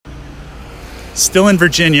Still in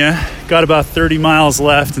Virginia. Got about 30 miles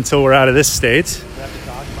left until we're out of this state.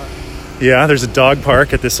 Yeah, there's a dog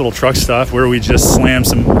park at this little truck stop where we just slammed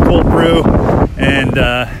some cold brew and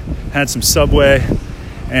had some Subway.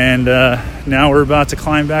 And now we're about to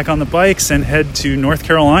climb back on the bikes and head to North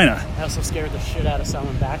Carolina. I also scared the shit out of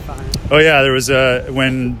someone backfiring. Oh yeah, there was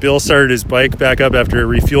when Bill started his bike back up after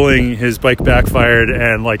refueling, his bike backfired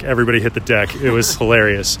and like everybody hit the deck. It was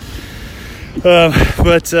hilarious.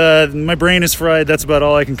 But my brain is fried. That's about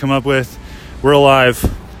all I can come up with. We're alive,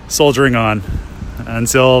 soldiering on.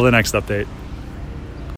 Until the next update.